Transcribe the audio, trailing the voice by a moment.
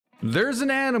There's an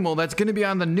animal that's going to be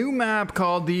on the new map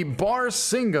called the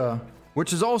Barsinga,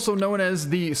 which is also known as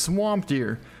the swamp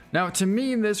deer. Now, to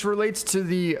me, this relates to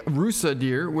the Rusa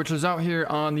deer, which is out here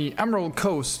on the Emerald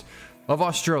Coast of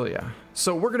Australia.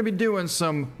 So we're going to be doing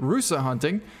some Rusa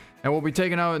hunting, and we'll be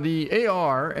taking out the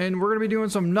AR, and we're going to be doing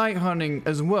some night hunting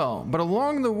as well. But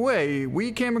along the way,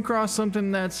 we came across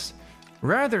something that's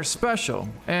rather special,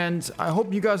 and I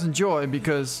hope you guys enjoy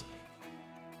because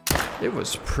it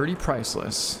was pretty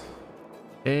priceless.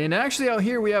 And actually out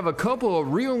here we have a couple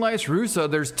of real nice Rusa.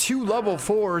 There's 2 level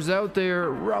 4s out there,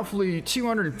 roughly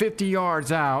 250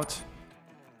 yards out.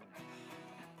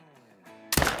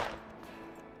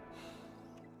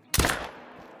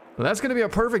 Well, that's going to be a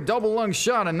perfect double lung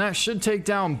shot, and that should take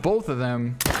down both of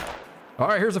them. All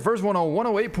right, here's the first one, a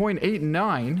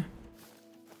 108.89.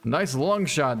 Nice lung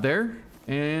shot there,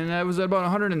 and that was at about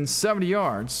 170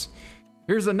 yards.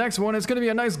 Here's the next one. It's going to be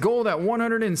a nice gold at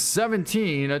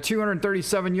 117, a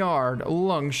 237 yard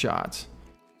lung shot.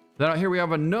 Then out here we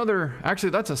have another, actually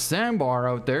that's a sandbar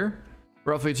out there,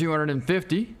 roughly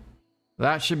 250.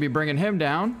 That should be bringing him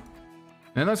down.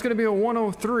 And that's going to be a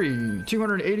 103,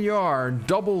 280 yard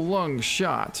double lung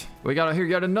shot. We got out here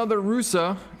yet another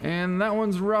Rusa, and that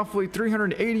one's roughly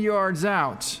 380 yards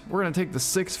out. We're going to take the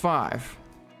 6.5.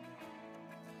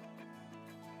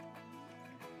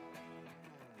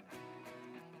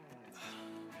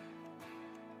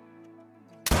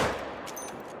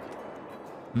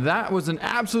 That was an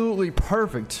absolutely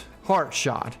perfect heart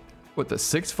shot with the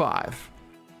 6.5.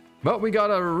 But we got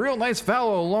a real nice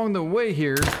fallow along the way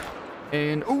here.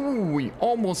 And ooh, we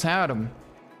almost had him.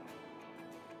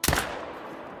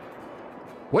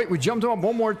 Wait, we jumped him up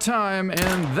one more time,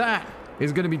 and that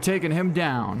is going to be taking him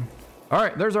down. All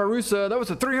right, there's our Rusa. That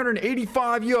was a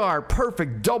 385 yard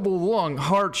perfect double lung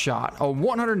heart shot, a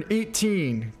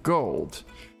 118 gold.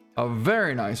 A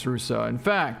very nice Rusa. In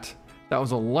fact, that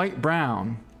was a light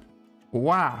brown.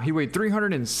 Wow, he weighed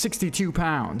 362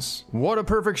 pounds. What a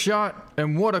perfect shot,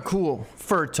 and what a cool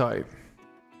fur type.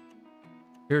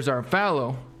 Here's our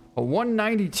fallow, a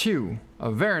 192,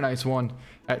 a very nice one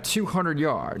at 200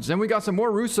 yards. And we got some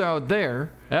more Rusa out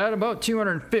there at about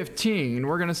 215.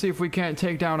 We're gonna see if we can't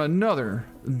take down another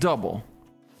double.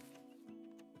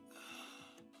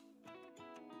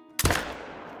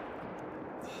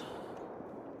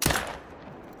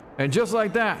 And just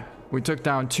like that, we took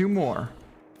down 2 more.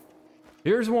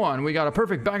 Here's one. We got a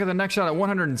perfect back of the neck shot at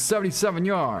 177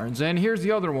 yards. And here's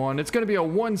the other one. It's going to be a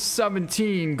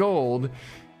 117 gold.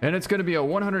 And it's going to be a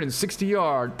 160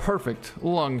 yard perfect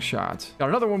lung shot. Got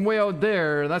another one way out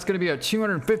there. That's going to be a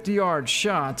 250 yard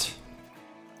shot.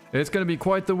 It's going to be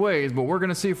quite the ways, but we're going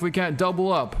to see if we can't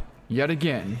double up yet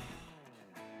again.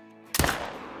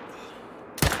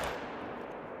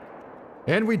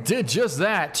 And we did just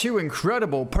that. 2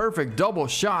 incredible perfect double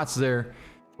shots there,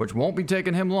 which won't be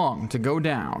taking him long to go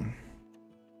down.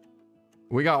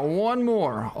 We got one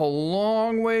more a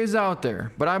long ways out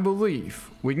there, but I believe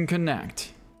we can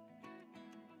connect.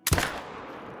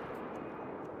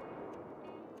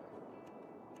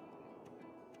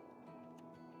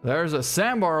 There's a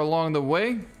sandbar along the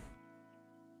way.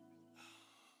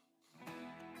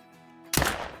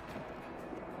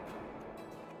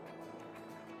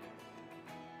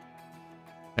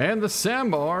 And the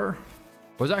sandbar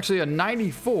was actually a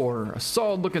 94, a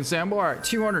solid looking sandbar at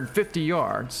 250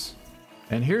 yards.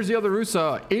 And here's the other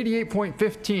Rusa,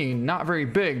 88.15, not very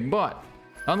big, but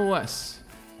nonetheless,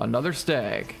 another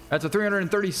stag. That's a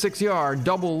 336 yard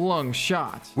double lung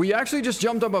shot. We actually just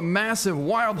jumped up a massive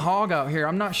wild hog out here.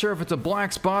 I'm not sure if it's a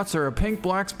black spots or a pink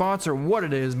black spots or what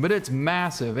it is, but it's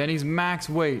massive, and he's max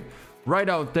weight right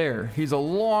out there. He's a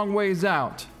long ways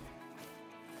out.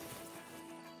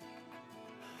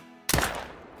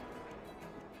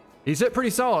 He's hit pretty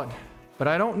solid, but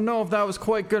I don't know if that was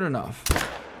quite good enough.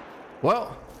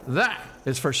 Well, that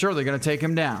is for surely going to take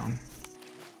him down.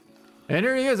 And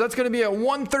here he is. That's going to be a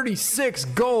 136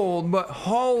 gold, but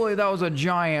holy, that was a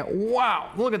giant.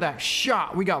 Wow, look at that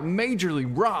shot. We got majorly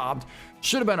robbed.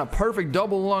 Should have been a perfect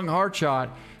double lung heart shot,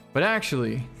 but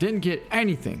actually didn't get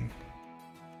anything.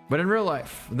 But in real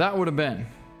life, that would have been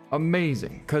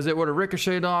amazing because it would have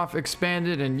ricocheted off,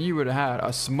 expanded, and you would have had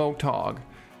a smoked hog.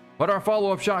 But our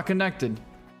follow-up shot connected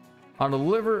on a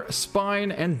liver,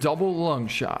 spine, and double lung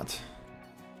shot.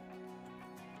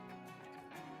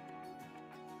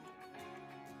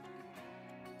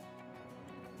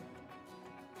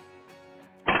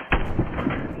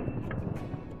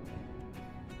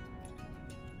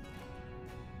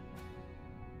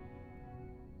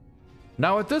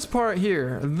 Now at this part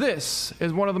here, this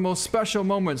is one of the most special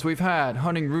moments we've had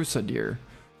hunting Rusa deer.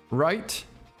 Right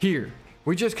here.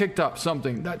 we just kicked up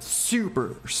something that's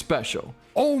super special.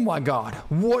 Oh my god,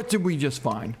 what did we just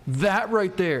find? That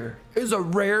right there is a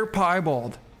rare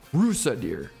piebald Rusa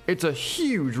deer. It's a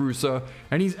huge Rusa,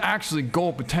 and he's actually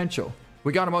gold potential.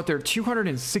 We got him out there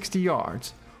 260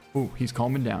 yards. Oh, he's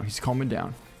calming down. He's calming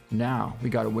down. Now we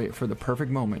gotta wait for the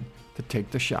perfect moment to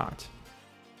take the shot.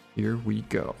 Here we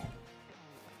go.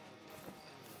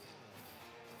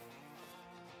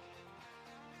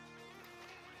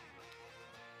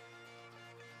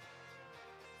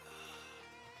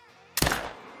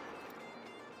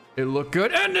 It looked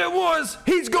good, and it was!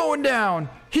 He's going down!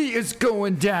 He is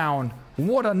going down!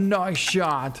 What a nice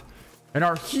shot! And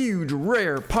our huge,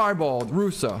 rare piebald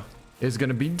Rusa is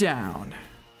gonna be down.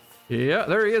 Yeah,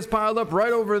 there he is, piled up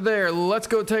right over there. Let's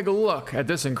go take a look at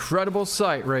this incredible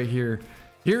sight right here.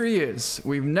 Here he is.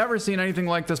 We've never seen anything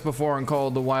like this before in Call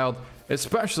of the Wild,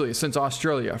 especially since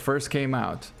Australia first came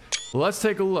out. Let's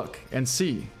take a look and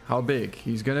see how big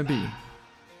he's gonna be.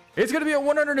 It's gonna be a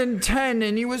 110,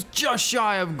 and he was just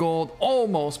shy of gold,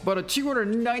 almost, but a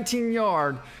 219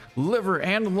 yard liver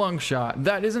and lung shot.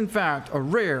 That is in fact a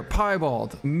rare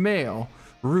piebald male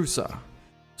Rusa.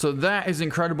 So that is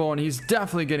incredible, and he's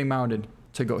definitely getting mounted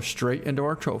to go straight into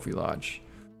our trophy lodge.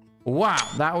 Wow,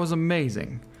 that was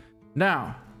amazing.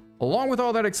 Now, along with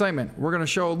all that excitement, we're gonna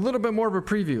show a little bit more of a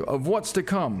preview of what's to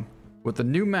come with the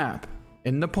new map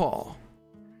in Nepal.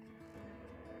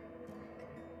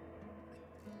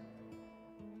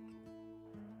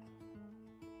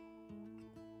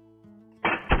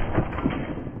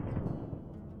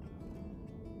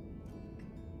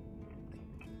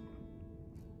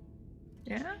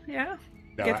 Yeah,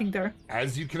 now, getting there.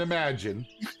 As you can imagine,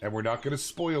 and we're not going to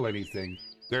spoil anything,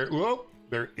 there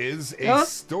is a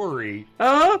story.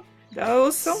 Oh,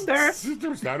 some there. I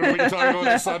don't know what you're talking about.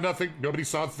 I saw nothing. Nobody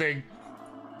saw a thing.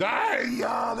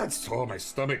 That's my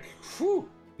stomach. Whew.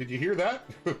 Did you hear that?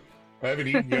 I haven't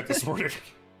eaten yet this morning.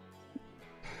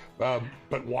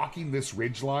 But walking this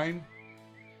ridgeline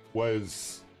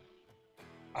was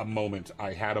a moment.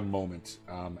 I had a moment,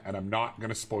 and I'm not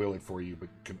gonna spoil it for you, but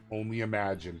you can only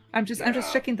imagine. I'm just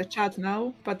checking the chat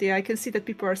now, but yeah, I can see that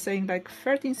people are saying like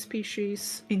 13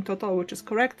 species in total, which is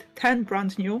correct. 10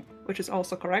 brand new, which is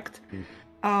also correct.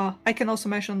 I can also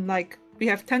mention like we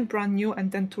have 10 brand new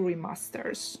and then 2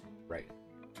 remasters. Right,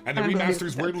 and the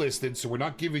remasters were listed, so we're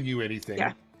not giving you anything.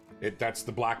 Yeah, that's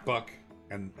the black buck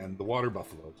and the water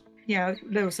buffaloes. Yeah,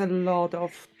 there was a lot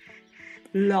of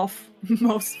love,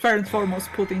 most first and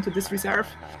foremost, put into this reserve,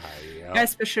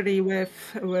 especially with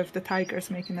the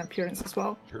tigers making an appearance as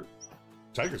well. Sure.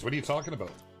 Tigers, what are you talking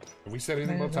about? Have we said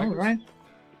anything about tigers? Right?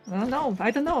 No,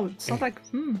 I don't know. It's not like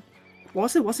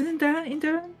was it in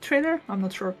the trailer? I'm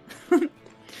not sure.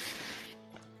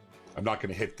 I'm not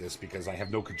going to hit this because I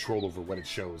have no control over what it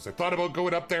shows. I thought about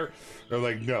going up there. They're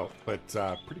like, no, but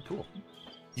pretty cool.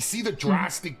 You see the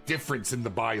drastic difference in the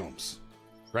biomes,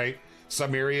 right?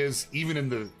 Some areas, even in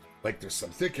the, like there's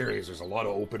some thick areas, there's a lot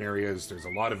of open areas, there's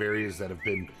a lot of areas that have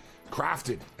been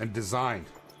crafted and designed.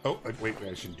 Oh, wait,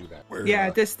 I shouldn't do that. Where, yeah,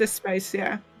 this space,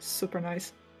 yeah, super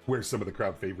nice. Where some of the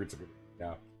crowd favorites are.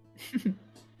 Yeah.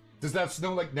 Does that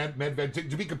snow like Medved?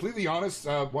 To be completely honest,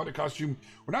 Wanda Costume,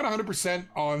 we're not 100%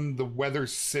 on the weather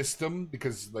system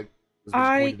because, like,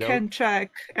 I can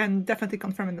check and definitely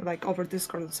confirm it like over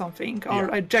Discord or something. Or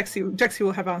Jaxi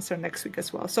will have answer next week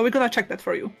as well. So we're gonna check that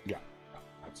for you. Yeah.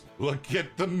 Look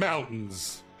at the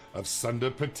mountains of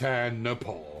Sundapatan,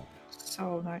 Nepal.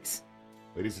 So nice.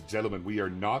 Ladies and gentlemen, we are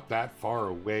not that far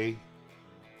away.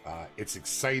 It's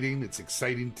exciting. It's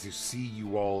exciting to see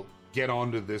you all get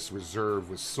onto this reserve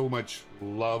with so much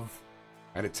love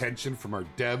and attention from our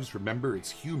devs. Remember,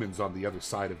 it's humans on the other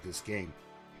side of this game.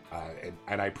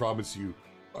 And I promise you,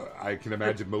 I can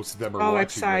imagine most of them are watching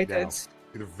excited. Right now.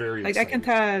 They're very excited. I can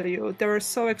tell you, they were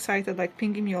so excited, like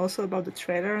pinging me also about the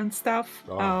trailer and stuff.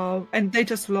 And they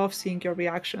just love seeing your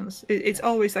reactions. It's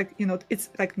always like, it's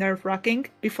like nerve-wracking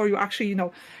before you actually,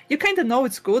 you kind of know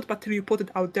it's good, but till you put it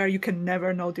out there, you can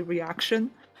never know the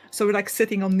reaction. So we're like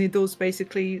sitting on needles,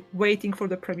 basically waiting for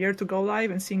the premiere to go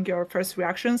live and seeing your first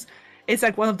reactions. It's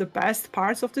like one of the best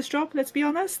parts of this job, let's be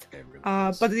honest.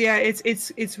 Really but yeah,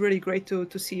 it's really great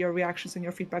to see your reactions and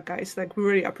your feedback, guys. Like, we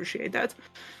really appreciate that.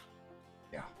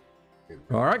 Yeah.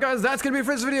 All right, guys, that's gonna be it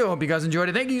for this video. Hope you guys enjoyed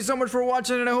it. Thank you so much for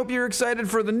watching, and I hope you're excited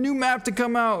for the new map to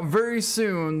come out very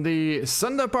soon, the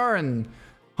Sundapatan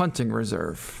Hunting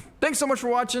Reserve. Thanks so much for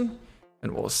watching,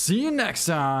 and we'll see you next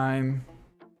time.